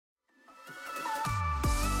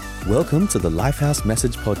Welcome to the Lifehouse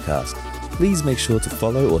Message Podcast. Please make sure to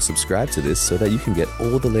follow or subscribe to this so that you can get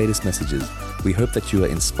all the latest messages. We hope that you are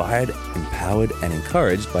inspired, empowered, and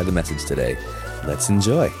encouraged by the message today. Let's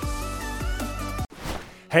enjoy.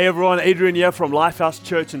 Hey everyone, Adrian here from Lifehouse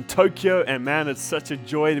Church in Tokyo, and man, it's such a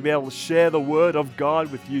joy to be able to share the Word of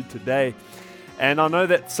God with you today. And I know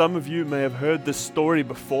that some of you may have heard this story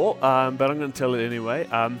before, but I'm going to tell it anyway.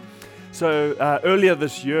 So earlier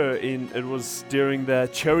this year, it was during the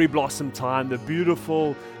cherry blossom time, the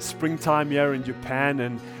beautiful springtime here in Japan,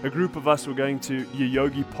 and a group of us were going to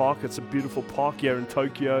Yoyogi Park. It's a beautiful park here in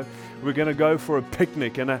Tokyo. We're going to go for a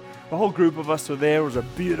picnic, and a whole group of us were there. It was a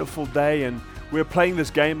beautiful day, and we were playing this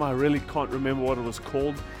game. I really can't remember what it was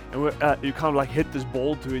called, and you kind of like hit this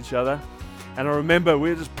ball to each other. And I remember we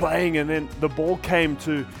were just playing, and then the ball came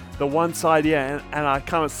to the one side here, and I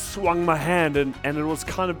kind of swung my hand, and it was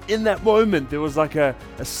kind of in that moment, there was like a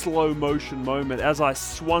slow motion moment. As I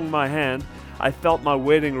swung my hand, I felt my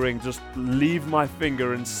wedding ring just leave my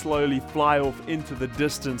finger and slowly fly off into the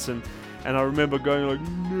distance, and I remember going like,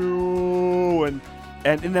 no,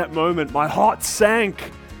 and in that moment, my heart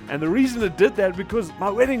sank. And the reason it did that, because my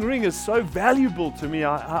wedding ring is so valuable to me.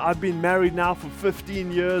 I've been married now for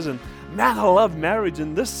 15 years, and man, I love marriage,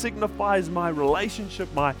 and this signifies my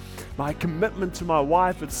relationship, my commitment to my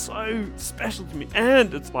wife. It's so special to me,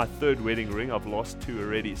 and it's my third wedding ring. I've lost two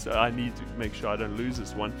already, so I need to make sure I don't lose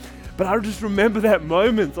this one. But I just remember that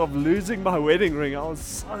moment of losing my wedding ring. I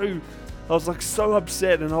was so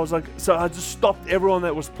upset, and so I just stopped everyone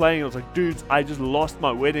that was playing. I was like, dudes, I just lost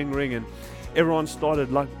my wedding ring, and everyone started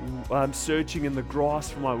searching in the grass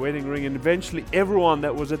for my wedding ring, and eventually everyone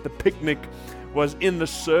that was at the picnic was in the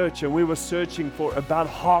search, and we were searching for about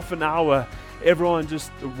half an hour. Everyone just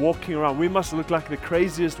walking around. We must look like the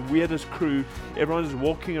craziest, weirdest crew. Everyone just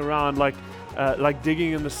walking around like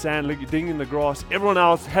digging in the sand, like digging in the grass. Everyone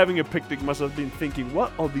else having a picnic must have been thinking,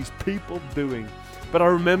 what are these people doing? But I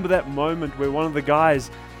remember that moment where one of the guys,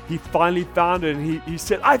 he finally found it, and he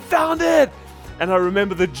said, I found it! And I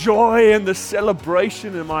remember the joy and the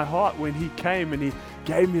celebration in my heart when he came and he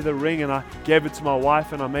gave me the ring, and I gave it to my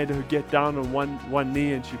wife, and I made her get down on one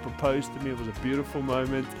knee, and she proposed to me. It was a beautiful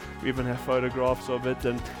moment. We even have photographs of it.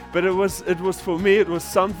 But it was for me, it was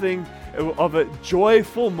something of a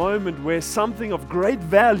joyful moment where something of great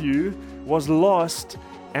value was lost,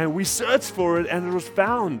 and we searched for it, and it was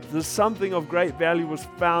found. There's something of great value was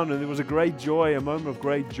found, and there was a great joy, a moment of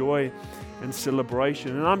great joy and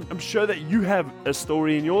celebration. And I'm sure that you have a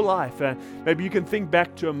story in your life. Maybe you can think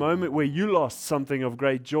back to a moment where you lost something of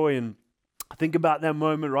great joy, and think about that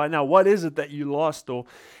moment right now. What is it that you lost,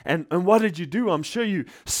 and what did you do? I'm sure you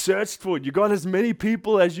searched for it. You got as many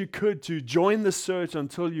people as you could to join the search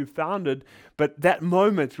until you found it. But that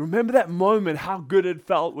moment, remember that moment, how good it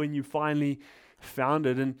felt when you finally found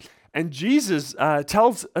it. And Jesus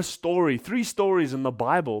tells a story, 3 stories in the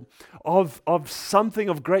Bible of something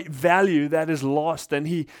of great value that is lost. And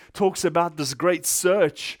he talks about this great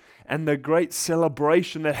search and the great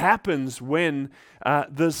celebration that happens when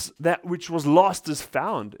that which was lost is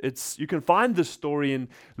found. You can find this story in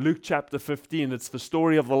Luke chapter 15. It's the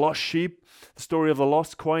story of the lost sheep, the story of the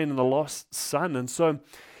lost coin, and the lost son. And so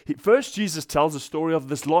first Jesus tells the story of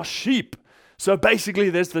this lost sheep. So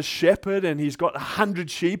basically there's the shepherd, and he's got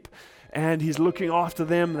 100 sheep, and he's looking after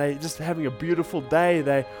them. They're just having a beautiful day.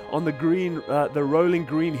 They're on the rolling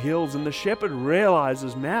green hills, and the shepherd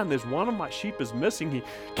realizes, man, there's one of my sheep is missing. He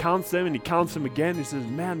counts them, and he counts them again. He says,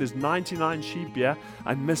 man, there's 99 sheep here.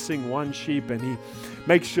 I'm missing one sheep, and he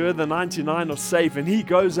makes sure the 99 are safe, and he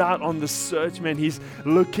goes out on the search, man. He's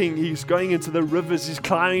looking, he's going into the rivers, he's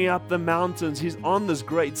climbing up the mountains, he's on this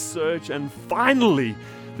great search, and finally,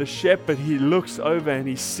 the shepherd, he looks over and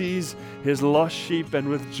he sees his lost sheep, and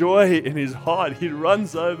with joy in his heart, he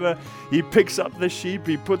runs over, he picks up the sheep,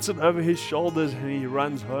 he puts it over his shoulders, and he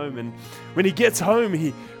runs home. And when he gets home,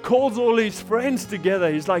 he calls all his friends together.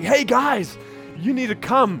 He's like, hey guys, you need to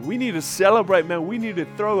come. We need to celebrate, man. We need to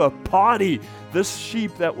throw a party. This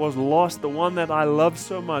sheep that was lost, the one that I love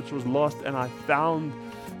so much, was lost, and I found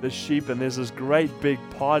the sheep, and there's this great big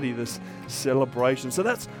party, this celebration. So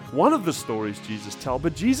that's one of the stories Jesus tells,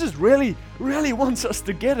 but Jesus really, really wants us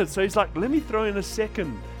to get it. So he's like, let me throw in a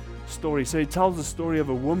second story. So he tells the story of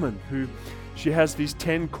a woman who, she has these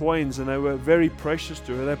 10 coins, and they were very precious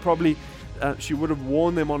to her. They probably, she would have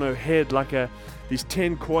worn them on her head, like these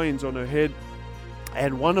 10 coins on her head,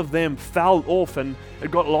 and one of them fell off, and it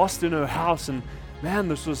got lost in her house. And man,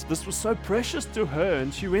 this was so precious to her,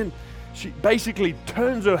 and she basically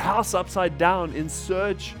turns her house upside down in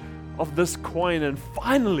search of this coin, and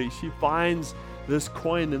finally she finds this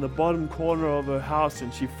coin in the bottom corner of her house,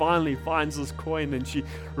 and she finally finds this coin, and she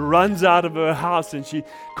runs out of her house, and she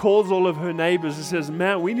calls all of her neighbors and says,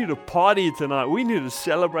 man, we need a party tonight. We need to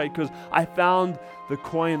celebrate because I found the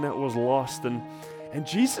coin that was lost. And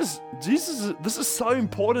Jesus, this is so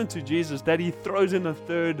important to Jesus that he throws in a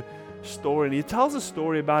third story, and he tells a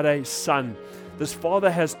story about a son. This father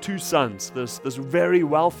has two sons. This very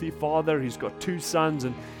wealthy father, he's got two sons,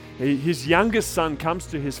 and his youngest son comes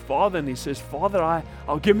to his father and he says, Father,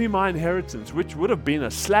 I'll give me my inheritance, which would have been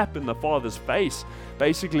a slap in the father's face.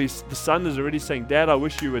 Basically, the son is already saying, Dad, I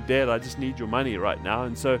wish you were dead. I just need your money right now.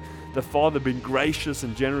 And so the father, being gracious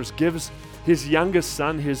and generous, gives his youngest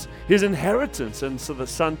son his inheritance. And so the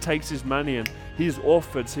son takes his money and he's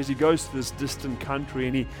orphaned. Says he goes to this distant country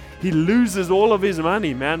and he loses all of his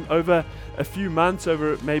money, man, over a few months,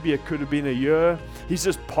 over maybe it could have been a year. He's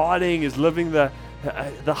just partying, he's living the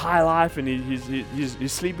high life, and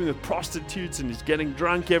he's sleeping with prostitutes, and he's getting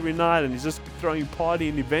drunk every night, and he's just throwing party,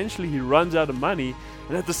 and eventually he runs out of money.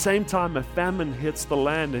 And at the same time, a famine hits the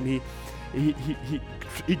land, and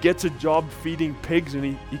he gets a job feeding pigs,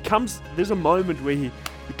 and there's a moment where he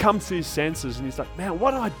comes to his senses, and he's like, man,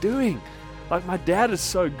 what am I doing? Like, my dad is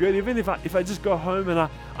so good. Even if I just go home and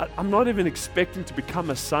I'm not even expecting to become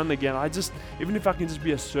a son again. Even if I can just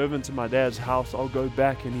be a servant in my dad's house, I'll go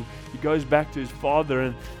back. And he goes back to his father,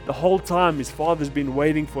 and the whole time his father's been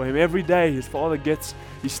waiting for him. Every day his father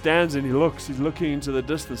he stands and he's looking into the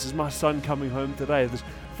distance. Is my son coming home today? This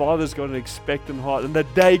father's got an expectant heart. And the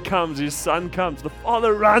day comes, his son comes. The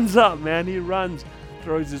father runs up, man. He runs,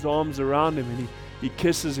 throws his arms around him, and he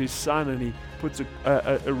kisses his son, and he puts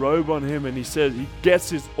a robe on him, and he says, he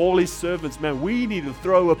gets all his servants, man, we need to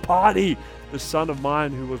throw a party. The son of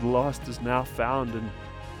mine who was lost is now found, and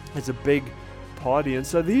it's a big party. And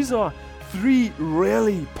so these are three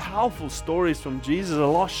really powerful stories from Jesus: a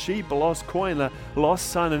lost sheep, a lost coin, a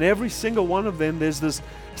lost son. And every single one of them, there's this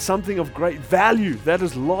something of great value that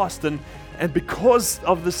is lost. And because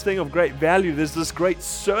of this thing of great value, there's this great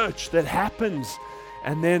search that happens.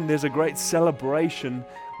 And then there's a great celebration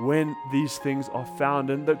when these things are found.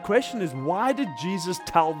 And the question is, why did Jesus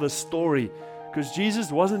tell this story? Because Jesus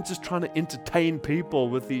wasn't just trying to entertain people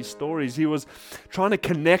with these stories. He was trying to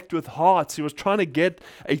connect with hearts. He was trying to get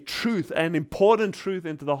a truth, an important truth,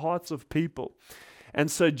 into the hearts of people. And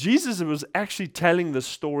so Jesus was actually telling this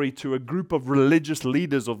story to a group of religious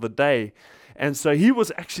leaders of the day. And so he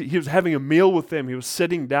was having a meal with them. He was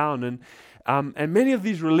sitting down, and many of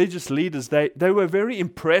these religious leaders, they were very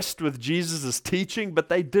impressed with Jesus' teaching, but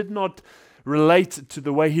they did not relate to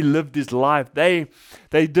the way he lived his life. They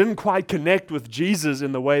didn't quite connect with Jesus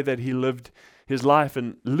in the way that he lived his life.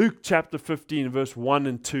 In Luke chapter 15, verse 1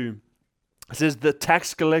 and 2, it says, the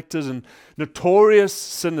tax collectors and notorious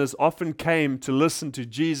sinners often came to listen to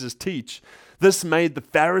Jesus teach. This made the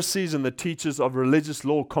Pharisees and the teachers of religious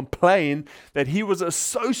law complain that he was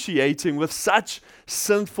associating with such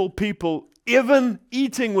sinful people, even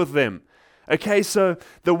eating with them. Okay, so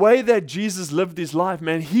the way that Jesus lived his life,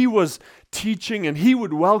 man, he was teaching and he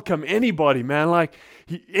would welcome anybody, man. Like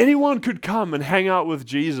anyone could come and hang out with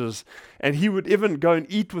Jesus, and he would even go and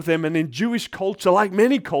eat with them. And in Jewish culture, like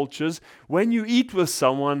many cultures, when you eat with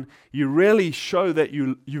someone, you really show that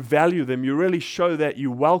you value them. You really show that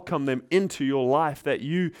you welcome them into your life, that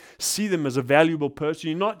you see them as a valuable person.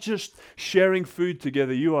 You're not just sharing food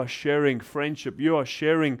together, you are sharing friendship, you are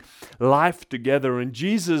sharing life together. And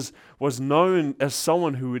Jesus was known as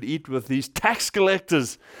someone who would eat with these tax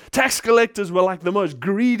collectors. Tax collectors were like the most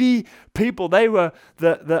greedy people. They were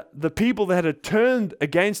the people that had turned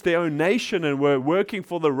against their own nation and were working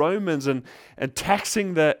for the Romans and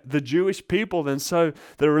taxing the Jewish people. And so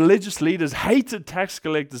the religious leaders hated tax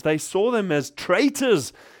collectors. They saw them as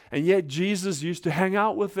traitors, and yet Jesus used to hang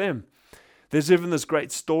out with them. There's even this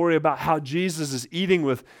great story about how Jesus is eating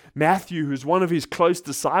with Matthew, who's one of his close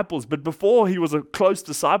disciples. But before he was a close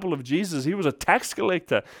disciple of Jesus, he was a tax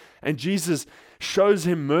collector. And Jesus shows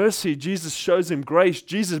him mercy. Jesus shows him grace.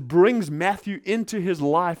 Jesus brings Matthew into his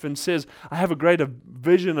life and says, I have a greater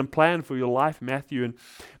vision and plan for your life, Matthew. And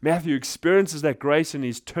Matthew experiences that grace, and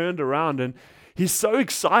he's turned around, and he's so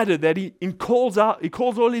excited that he calls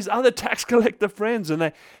all his other tax collector friends, and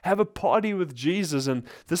they have a party with Jesus. And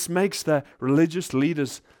this makes the religious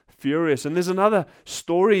leaders furious. And there's another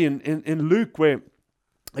story in Luke where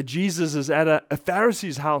Jesus is at a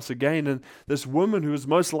Pharisee's house again, and this woman who is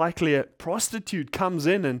most likely a prostitute comes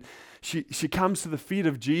in, and she comes to the feet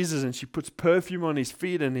of Jesus, and she puts perfume on his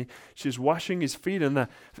feet, and she's washing his feet, and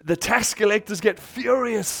the tax collectors get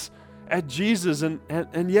furious at Jesus, and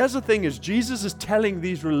here's the thing is, Jesus is telling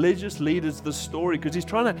these religious leaders the story because he's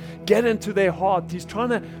trying to get into their heart. He's trying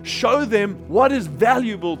to show them what is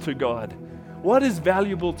valuable to God. What is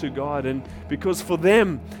valuable to God? And because for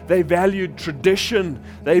them, they valued tradition,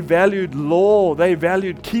 they valued law, they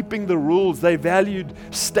valued keeping the rules, they valued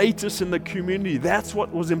status in the community. That's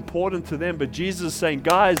what was important to them. But Jesus is saying,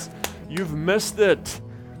 guys, you've missed it.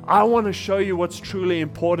 I want to show you what's truly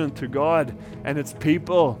important to God, and it's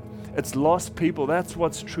people. It's lost people. That's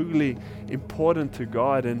what's truly important to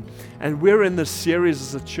God. And we're in this series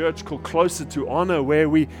as a church called Closer to Honor, where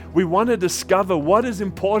we want to discover what is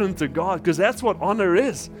important to God, because that's what honor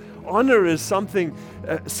is. Honor is something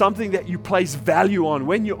that you place value on.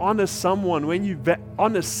 When you honor someone, when you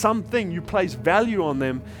honor something, you place value on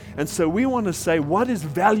them. And so we want to say what is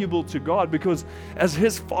valuable to God, because as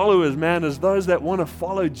His followers, man, as those that want to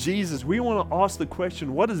follow Jesus, we want to ask the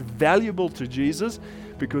question, what is valuable to Jesus?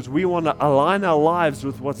 Because we want to align our lives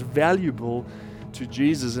with what's valuable to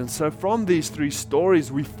Jesus. And so from these three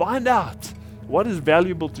stories, we find out what is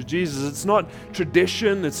valuable to Jesus. It's not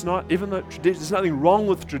tradition. It's not, even though there's nothing wrong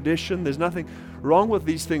with tradition. There's nothing wrong with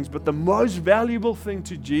these things. But the most valuable thing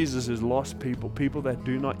to Jesus is lost people, people that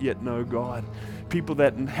do not yet know God, people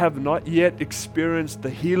that have not yet experienced the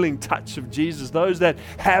healing touch of Jesus, those that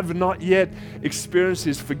have not yet experienced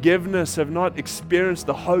His forgiveness, have not experienced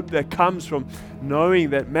the hope that comes from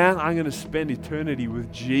knowing that, man, I'm going to spend eternity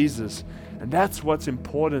with Jesus. And that's what's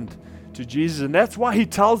important to Jesus. And that's why He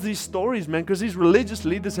tells these stories, man, because these religious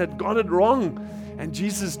leaders had got it wrong. And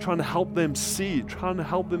Jesus is trying to help them see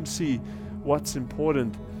what's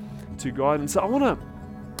important to God. And so I want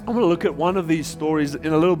to look at one of these stories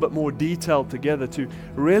in a little bit more detail together to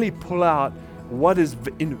really pull out what is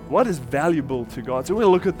valuable to God. So we're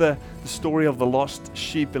going to look at the story of the lost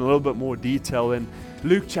sheep in a little bit more detail in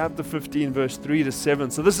Luke chapter 15, verse 3 to 7.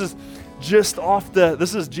 So this is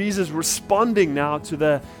Jesus responding now to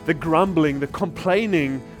the grumbling, the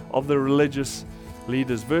complaining of the religious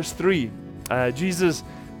leaders. Verse 3, Jesus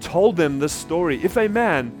told them this story. If a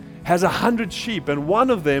man has 100 sheep and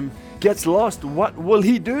one of them gets lost, what will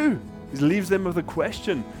he do? He leaves them with a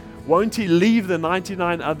question. Won't he leave the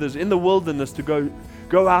 99 others in the wilderness to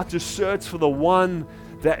go out to search for the one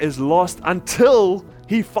that is lost until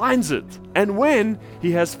he finds it? And when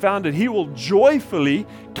he has found it, he will joyfully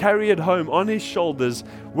carry it home on his shoulders.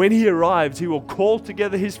 When he arrives, he will call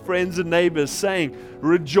together his friends and neighbors, saying,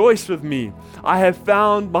 "Rejoice with me, I have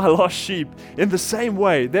found my lost sheep." In the same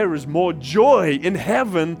way, there is more joy in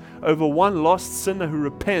heaven over one lost sinner who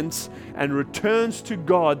repents and returns to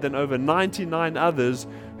God than over 99 others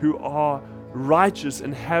who are righteous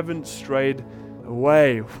and haven't strayed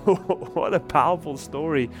away. What a powerful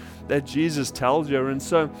story that Jesus tells you. And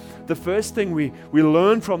so the first thing we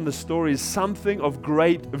learn from the story is something of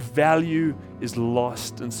great value is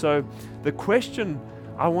lost. And so the question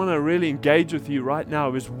I want to really engage with you right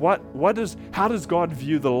now is how does God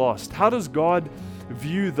view the lost? How does God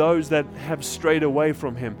view those that have strayed away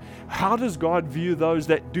from Him? How does God view those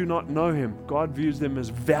that do not know Him? God views them as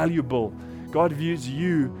valuable. God views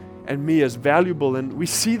you and me as valuable. And we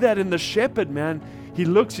see that in the shepherd, man.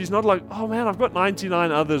 He's not like, oh man, I've got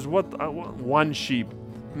 99 others. I want one sheep.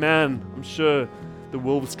 Man, I'm sure the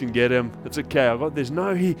wolves can get him. It's okay.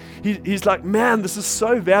 He's like, man, this is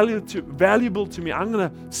so valuable to me. I'm going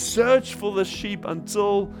to search for the sheep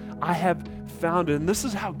until I have found it. And this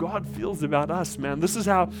is how God feels about us, man. This is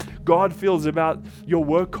how God feels about your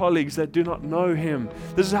work colleagues that do not know Him.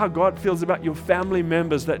 This is how God feels about your family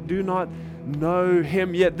members that do not know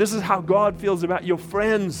Him yet. This is how God feels about your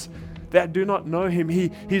friends that do not know Him.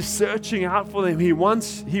 He's searching out for them. He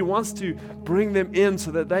wants to bring them in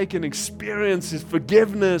so that they can experience His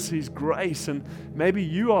forgiveness, His grace. And maybe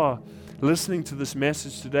you are listening to this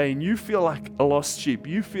message today and you feel like a lost sheep.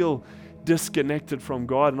 You feel disconnected from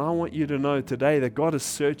God, and I want you to know today that God is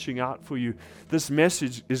searching out for you.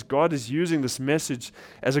 God is using this message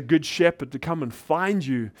as a good shepherd to come and find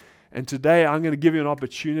you. And today I'm going to give you an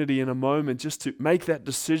opportunity in a moment just to make that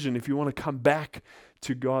decision if you want to come back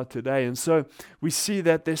to God today. And so we see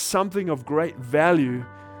that there's something of great value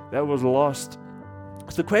that was lost.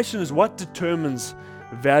 So the question is, what determines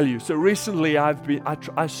value? So recently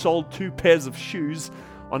I sold 2 pairs of shoes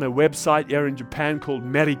on a website here in Japan called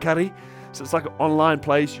Merikari. So it's like an online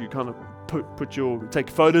place. You kind of take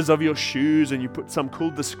photos of your shoes and you put some cool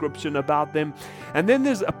description about them. And then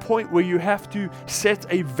there's a point where you have to set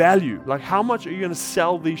a value. Like, how much are you going to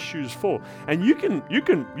sell these shoes for? And you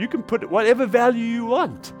can put whatever value you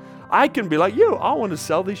want. I can be like, I want to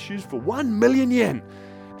sell these shoes for 1 million yen.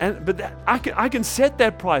 I can set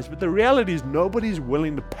that price, but the reality is nobody's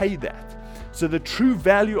willing to pay that. So the true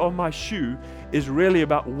value of my shoe is really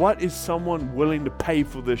about what is someone willing to pay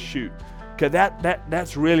for this shoe. Okay,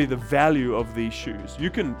 that's really the value of these shoes. You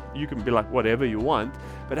can be like whatever you want,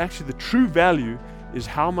 but actually the true value is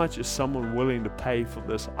how much is someone willing to pay for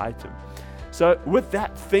this item. So with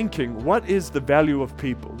that thinking, what is the value of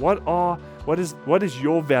people? What is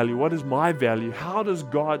your value? What is my value? How does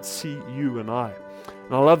God see you and I?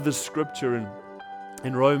 And I love this scripture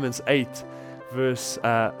in Romans 5 verse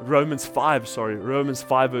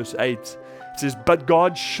 8. It says, "But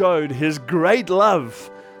God showed His great love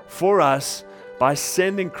for us by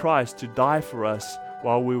sending Christ to die for us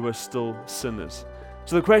while we were still sinners."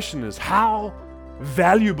 So the question is, how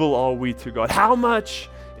valuable are we to God? How much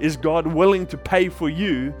is God willing to pay for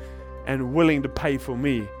you and willing to pay for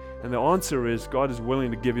me? And the answer is, God is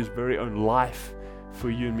willing to give His very own life for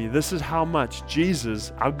you and me. This is how much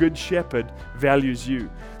Jesus, our good shepherd, values you.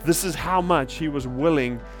 This is how much He was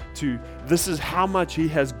willing to, this is how much He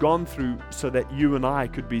has gone through so that you and I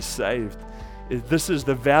could be saved. This is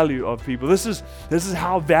the value of people. This is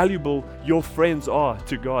how valuable your friends are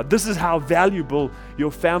to God. This is how valuable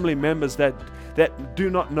your family members that do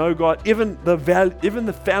not know God, even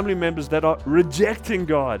the family members that are rejecting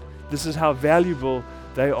God. This is how valuable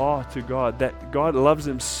they are to God, that God loves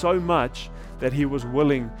them so much that He was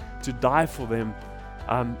willing to die for them.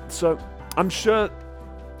 So I'm sure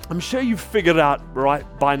you've figured out right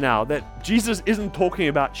by now that Jesus isn't talking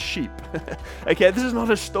about sheep. Okay, this is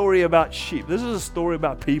not a story about sheep. This is a story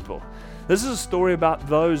about people. This is a story about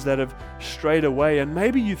those that have strayed away. And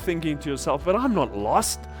maybe you're thinking to yourself, but I'm not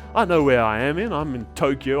lost. I know where I am in. I'm in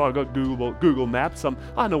Tokyo. I've got Google Maps.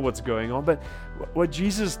 I know what's going on. But what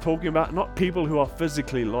Jesus is talking about, not people who are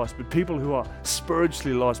physically lost, but people who are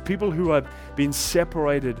spiritually lost, people who have been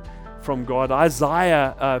separated from God.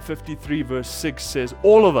 Isaiah 53 verse 6 says,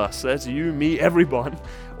 all of us, that's you, me, everyone,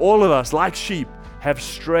 all of us, like sheep, have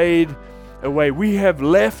strayed away. We have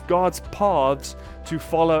left God's paths to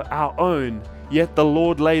follow our own, yet the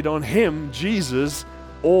Lord laid on Him, Jesus,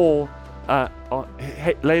 laid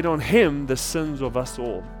on Him the sins of us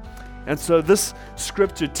all. And so this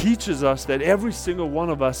scripture teaches us that every single one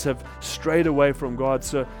of us have strayed away from God.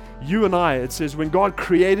 So you and I, it says, when God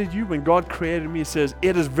created you, when God created me, it says,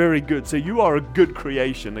 it is very good. So you are a good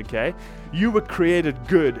creation, okay? You were created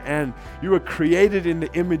good, and you were created in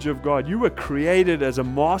the image of God. You were created as a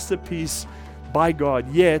masterpiece by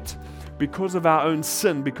God. Yet, because of our own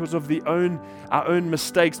sin, because of our own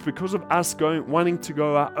mistakes, because of us wanting to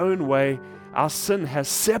go our own way, our sin has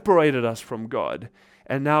separated us from God.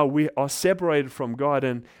 And now we are separated from God,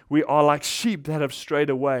 and we are like sheep that have strayed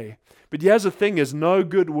away. But here's the thing is, no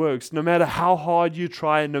good works, no matter how hard you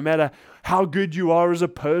try, no matter how good you are as a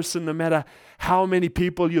person, no matter how many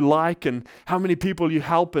people you like and how many people you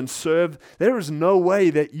help and serve, there is no way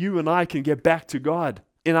that you and I can get back to God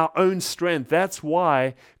in our own strength. That's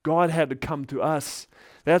why God had to come to us.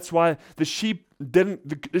 That's why the sheep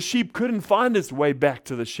couldn't find its way back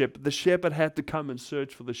to the shepherd. The shepherd had to come and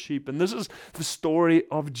search for the sheep. And this is the story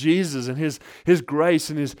of Jesus and his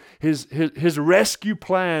grace and his rescue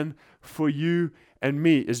plan for you and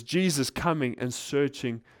me, is Jesus coming and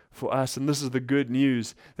searching for us. And this is the good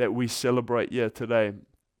news that we celebrate here today.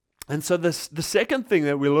 And so the second thing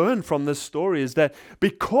that we learn from this story is that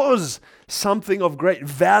because something of great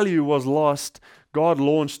value was lost, God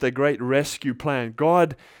launched a great rescue plan.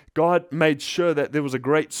 God made sure that there was a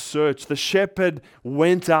great search. The shepherd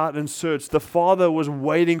went out and searched. The father was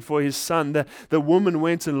waiting for his son. The woman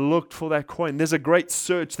went and looked for that coin. There's a great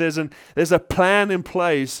search. There's a plan in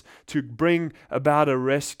place to bring about a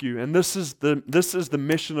rescue. And this is the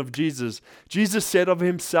mission of Jesus. Jesus said of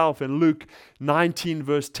Himself in Luke 19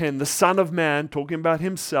 verse 10, the Son of Man, talking about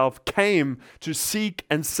Himself, came to seek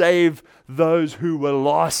and save those who were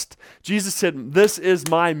lost. Jesus said, this is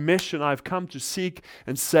my mission. I've come to seek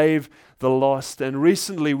and save the lost. And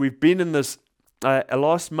recently we've been in this,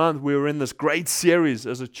 last month we were in this great series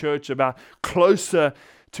as a church about closer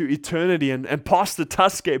to eternity. And Pastor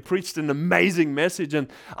Tuske preached an amazing message.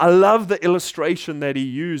 And I love the illustration that he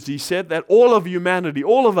used. He said that all of humanity,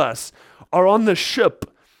 all of us, are on the ship.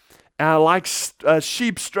 Like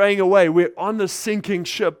sheep straying away, we're on the sinking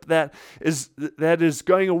ship that is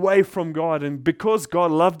going away from God. And because God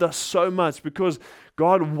loved us so much, because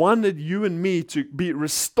God wanted you and me to be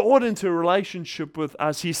restored into a relationship with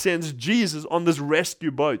us, He sends Jesus on this rescue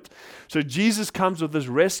boat. So Jesus comes with this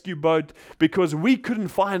rescue boat because we couldn't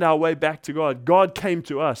find our way back to God. God came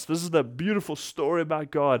to us. This is the beautiful story about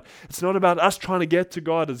God. It's not about us trying to get to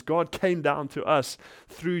God, as God came down to us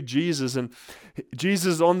through Jesus. And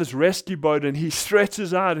Jesus is on this rescue boat, and He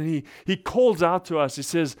stretches out and he calls out to us. He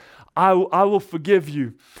says, I will forgive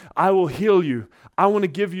you. I will heal you. I want to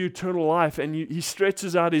give you eternal life. And he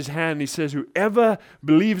stretches out his hand. He says, whoever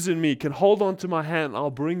believes in me can hold on to my hand.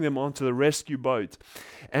 I'll bring them onto the rescue boat.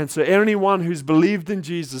 And so anyone who's believed in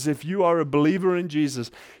Jesus, if you are a believer in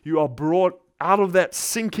Jesus, you are brought out of that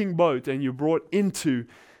sinking boat and you're brought into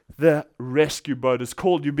the rescue boat. It's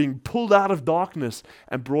called you're being pulled out of darkness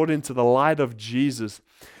and brought into the light of Jesus.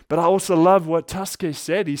 But I also love what Tuske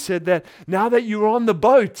said. He said that now that you're on the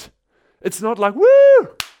boat, it's not like, woo,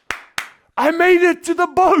 I made it to the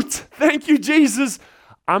boat. Thank you, Jesus.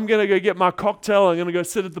 I'm going to go get my cocktail. I'm going to go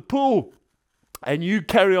sit at the pool. And you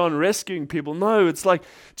carry on rescuing people. No, it's like,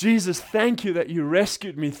 Jesus, thank you that you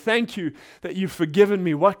rescued me. Thank you that you've forgiven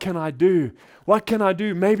me. What can I do? What can I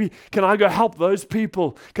do? Maybe, can I go help those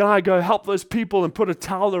people? Can I go help those people and put a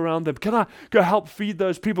towel around them? Can I go help feed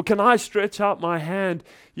those people? Can I stretch out my hand,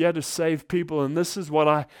 to save people? And this is what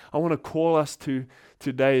I want to call us to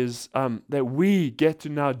today is that we get to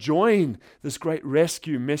now join this great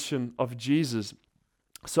rescue mission of Jesus.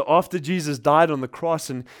 So after Jesus died on the cross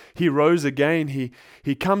and he rose again,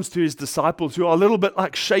 he comes to his disciples who are a little bit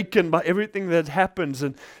like shaken by everything that happens.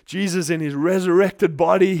 And Jesus in his resurrected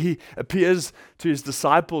body, he appears to his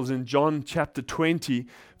disciples in John chapter 20,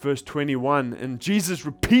 verse 21. And Jesus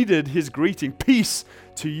repeated his greeting, peace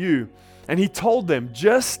to you. And he told them,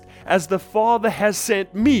 just as the Father has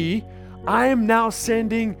sent me, I am now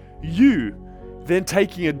sending you. Then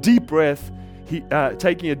taking a deep breath,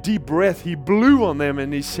 he blew on them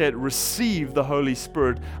and he said, receive the Holy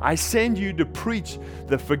Spirit. I send you to preach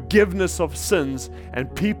the forgiveness of sins,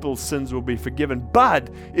 and people's sins will be forgiven. But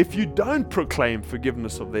if you don't proclaim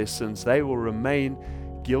forgiveness of their sins, they will remain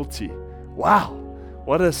guilty. Wow.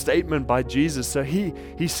 What a statement by Jesus. So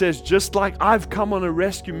he says, just like I've come on a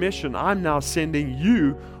rescue mission, I'm now sending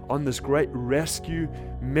you on this great rescue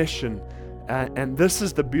mission. And this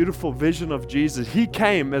is the beautiful vision of Jesus. He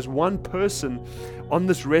came as one person on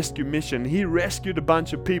this rescue mission. He rescued a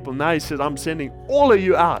bunch of people. Now he says, I'm sending all of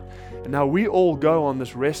you out. And now we all go on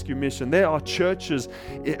this rescue mission. There are churches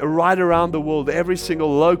right around the world. Every single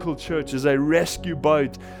local church is a rescue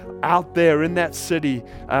boat out there in that city,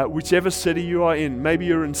 whichever city you are in. Maybe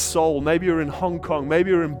you're in Seoul, maybe you're in Hong Kong,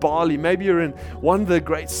 maybe you're in Bali, maybe you're in one of the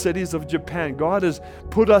great cities of Japan. God has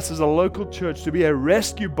put us as a local church to be a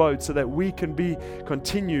rescue boat so that we can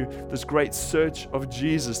continue this great search of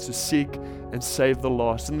Jesus to seek and save the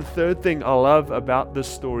lost. And the third thing I love about this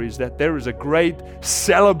story is that there is a great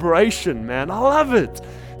celebration, man. I love it.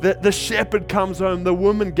 The shepherd comes home, the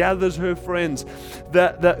woman gathers her friends,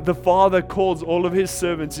 the father calls all of his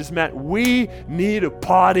servants. He says, man, we need a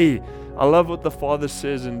party. I love what the father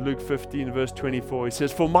says in Luke 15 verse 24. He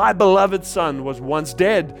says, for my beloved son was once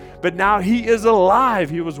dead, but now he is alive.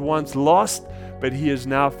 He was once lost, but he is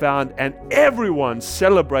now found. And everyone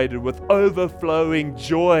celebrated with overflowing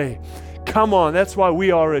joy. Come on, that's why we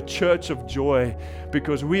are a church of joy,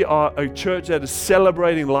 because we are a church that is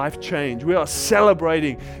celebrating life change. We are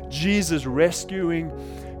celebrating Jesus rescuing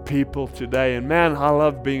people today. And man, I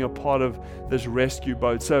love being a part of this rescue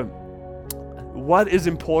boat. So what is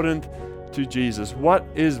important to Jesus? What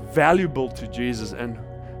is valuable to Jesus? And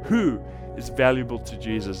who is valuable to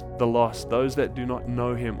Jesus? The lost, those that do not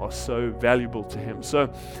know him, are so valuable to him.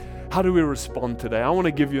 So how do we respond today? I want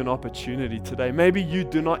to give you an opportunity today. Maybe you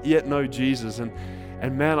do not yet know Jesus, and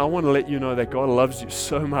man, I want to let you know that God loves you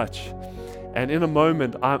so much. And in a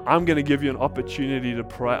moment, I'm going to give you an opportunity to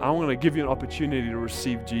pray. I want to give you an opportunity to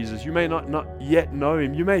receive Jesus. You may not yet know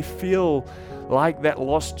him. You may feel like that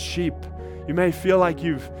lost sheep. You may feel like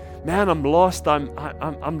I'm lost.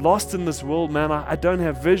 I'm lost in this world, man. I don't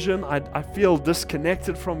have vision. I feel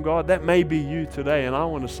disconnected from God. That may be you today. And I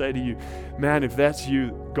want to say to you, man, if that's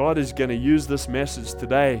you, God is going to use this message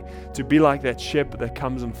today to be like that shepherd that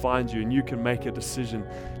comes and finds you, and you can make a decision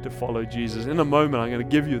to follow Jesus. In a moment, I'm going to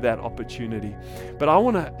give you that opportunity. But I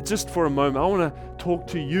want to, just for a moment, I want to talk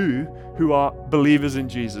to you who are believers in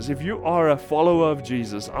Jesus. If you are a follower of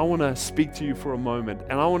Jesus, I want to speak to you for a moment.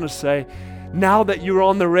 And I want to say, now that you're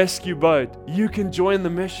on the rescue boat, you can join the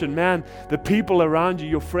mission, man. The people around you,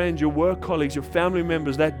 your friends, your work colleagues, your family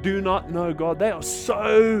members that do not know God, they are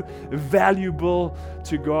so valuable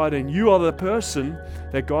to God. And you are the person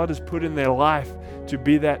that God has put in their life to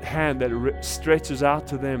be that hand that stretches out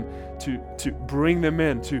to them, to bring them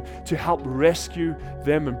in, to help rescue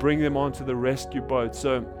them and bring them onto the rescue boat.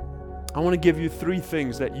 So I want to give you 3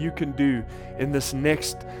 things that you can do in this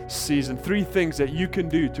next season. 3 things that you can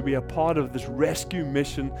do to be a part of this rescue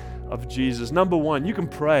mission of Jesus. Number one, you can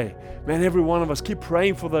pray. Man, every one of us, keep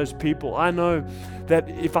praying for those people. I know that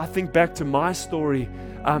if I think back to my story,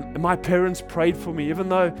 my parents prayed for me. Even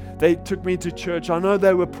though they took me to church, I know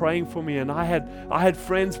they were praying for me, and I had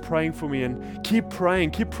friends praying for me. And keep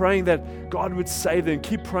praying that God would save them.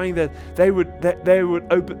 Keep praying that they would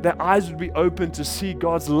open, their eyes would be open to see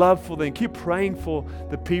God's love for them. Keep praying for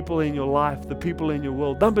the people in your life, the people in your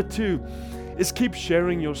world. Number two is keep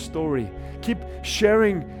sharing your story. Keep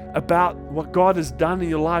sharing about what God has done in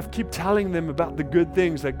your life. Keep telling them about the good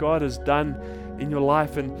things that God has done in your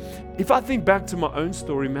life. And if I think back to my own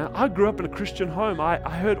story, man, I grew up in a Christian home. I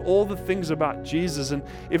heard all the things about Jesus. And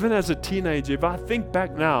even as a teenager, if I think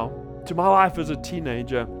back now to my life as a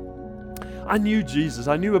teenager, I knew Jesus.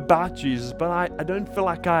 I knew about Jesus, but I don't feel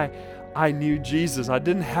like I knew Jesus. I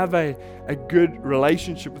didn't have a good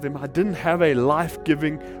relationship with him. I didn't have a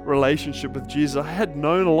life-giving relationship with Jesus. I had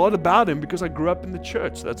known a lot about him because I grew up in the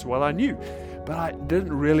church. That's what I knew. But I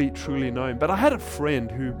didn't really truly know him. But I had a friend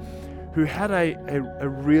who had a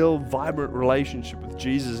real vibrant relationship with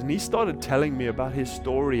Jesus, and he started telling me about his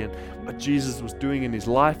story and what Jesus was doing in his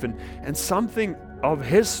life, and something of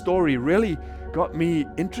his story really got me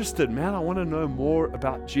interested. Man, I want to know more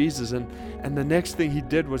about Jesus. And the next thing he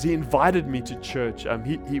did was he invited me to church.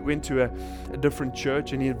 He went to a different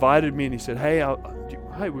church, and he invited me, and he said, hey,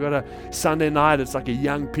 we got a Sunday night. It's like a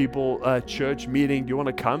young people church meeting. Do you want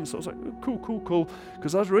to come? So I was like, cool.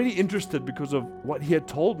 Because I was really interested because of what he had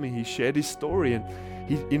told me. He shared his story, and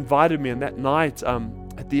he invited me. And that night,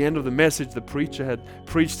 at the end of the message, the preacher had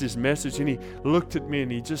preached his message, and he looked at me,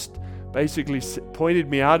 and he just basically pointed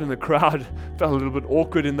me out in the crowd. Felt a little bit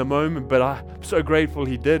awkward in the moment, but I'm so grateful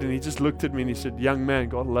he did. And he just looked at me and he said, young man,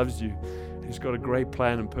 God loves you. He's got a great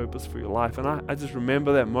plan and purpose for your life. And I just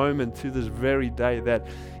remember that moment to this very day, that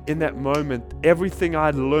in that moment, everything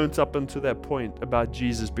I'd learned up until that point about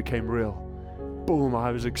Jesus became real. Boom,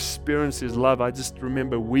 I was experiencing his love. I just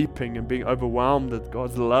remember weeping and being overwhelmed at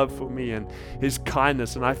God's love for me and his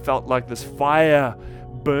kindness. And I felt like this fire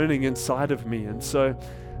burning inside of me. And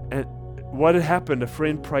what had happened, a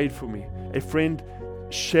friend prayed for me. A friend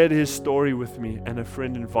shared his story with me, and a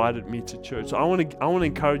friend invited me to church. So I want to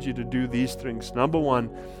encourage you to do these things. Number one,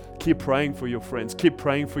 keep praying for your friends. Keep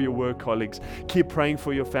praying for your work colleagues. Keep praying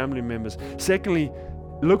for your family members. Secondly,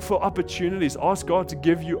 look for opportunities. Ask God to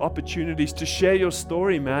give you opportunities to share your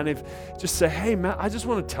story, man. Just say, hey, man, I just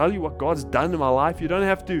want to tell you what God's done in my life. You don't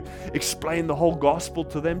have to explain the whole gospel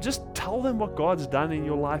to them. Just tell them what God's done in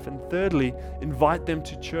your life. And thirdly, invite them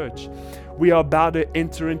to church. We are about to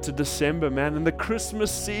enter into December, man, and the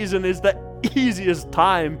Christmas season is the easiest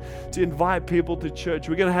time to invite people to church.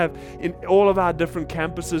 We're going to have in all of our different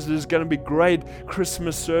campuses, there's going to be great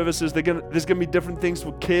Christmas services. There's going to be different things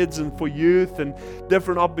for kids and for youth, and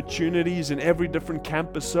different opportunities in every different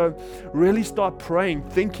campus. So really start praying,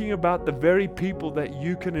 thinking about the very people that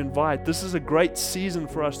you can invite. This is a great season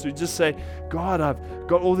for us to just say, God, I've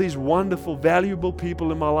got all these wonderful, valuable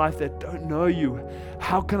people in my life that don't know you.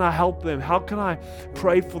 How can I help them? How can I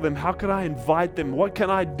pray for them? How can I invite them? What can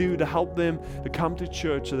I do to help them to come to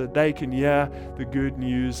church so that they can hear the good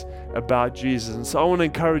news about Jesus? And so I want to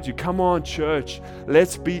encourage you, come on, church.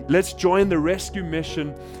 Let's join the rescue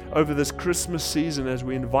mission over this Christmas season as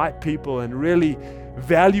we invite people and really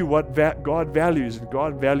value what God values. And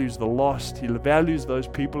God values the lost. He values those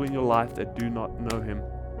people in your life that do not know him.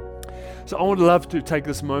 So I would love to take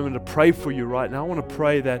this moment to pray for you right now. I want to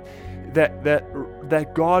pray that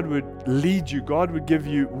God would lead you, God would give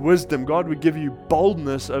you wisdom, God would give you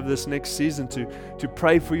boldness over this next season to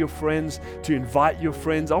pray for your friends, to invite your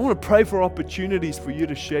friends. I want to pray for opportunities for you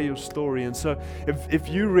to share your story. And so if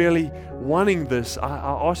you're really wanting this,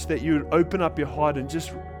 I ask that you would open up your heart and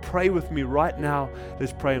just pray with me right now.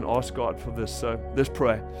 Let's pray and ask God for this. So let's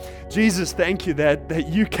pray. Jesus, thank you that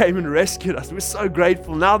you came and rescued us. We're so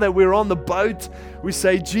grateful. Now that we're on the boat, we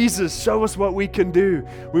say, Jesus, show us what we can do.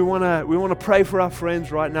 We want to pray for our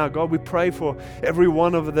friends right now. God, we pray for every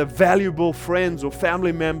one of the valuable friends or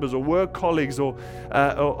family members or work colleagues or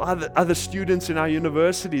other students in our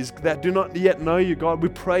universities that do not yet know you. God, we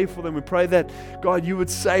pray for them. We pray that, God, you would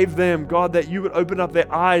save them. God, that you would open up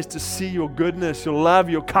their eyes to see your goodness, your love,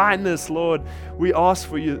 your kindness, Lord. We ask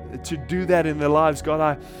for you to do that in their lives. God,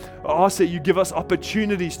 I ask that you give us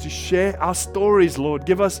opportunities to share our stories, Lord.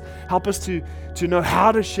 Help us to know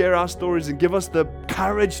how to share our stories, and give us the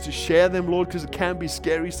courage to share them, Lord, because it can be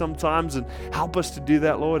scary sometimes, and help us to do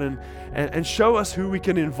that, Lord, and show us who we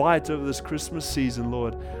can invite over this Christmas season,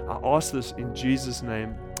 Lord. I ask this in Jesus'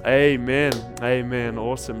 name. Amen. Amen.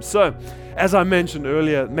 Awesome. So, as I mentioned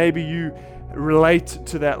earlier, maybe you relate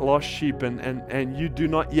to that lost sheep and you do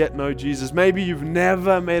not yet know Jesus. Maybe you've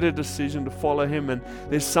never made a decision to follow him, and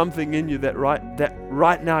there's something in you that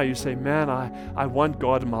right now you say, man, I want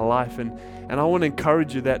God in my life. And I want to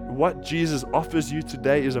encourage you that what Jesus offers you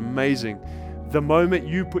today is amazing. The moment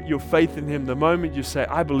you put your faith in him, the moment you say,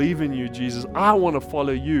 I believe in you, Jesus, I want to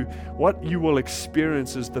follow you, what you will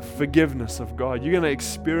experience is the forgiveness of God. You're going to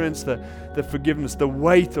experience the forgiveness, the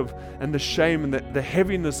weight of and the shame and the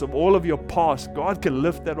heaviness of all of your past. God can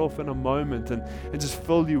lift that off in a moment and just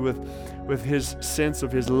fill you with his sense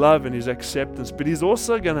of his love and his acceptance. But he's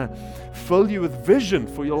also going to fill you with vision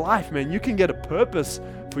for your life, man. You can get a purpose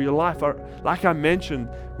for your life. Like I mentioned,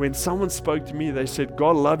 when someone spoke to me, they said,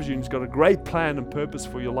 God loves you and he's got a great plan and purpose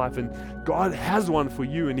for your life, and God has one for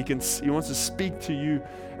you, and he wants to speak to you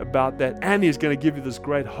about that, and he's going to give you this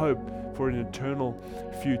great hope for an eternal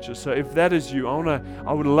future. So if that is you,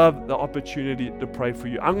 I would love the opportunity to pray for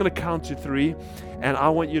you. I'm going to count to 3, and I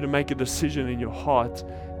want you to make a decision in your heart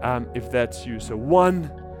if that's you. So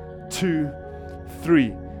 1, 2,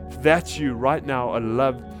 3. If that's you right now, I'd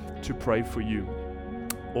love to pray for you.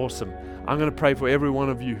 Awesome. I'm going to pray for every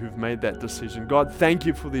one of you who've made that decision. God, thank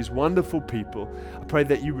you for these wonderful people. I pray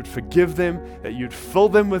that you would forgive them, that you'd fill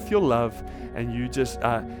them with your love, and you just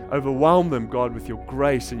overwhelm them, God, with your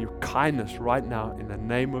grace and your kindness right now in the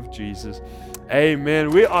name of Jesus.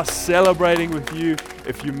 Amen. We are celebrating with you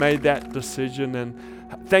if you made that decision. And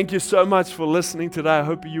thank you so much for listening today. I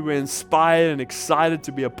hope you were inspired and excited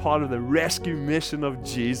to be a part of the rescue mission of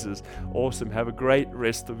Jesus. Awesome. Have a great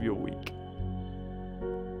rest of your week.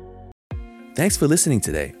 Thanks for listening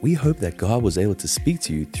today. We hope that God was able to speak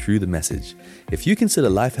to you through the message. If you consider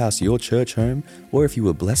Lifehouse your church home, or if you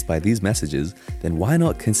were blessed by these messages, then why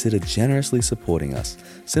not consider generously supporting us?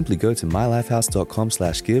 Simply go to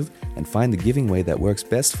mylifehouse.com/give and find the giving way that works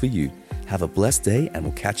best for you. Have a blessed day, and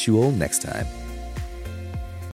we'll catch you all next time.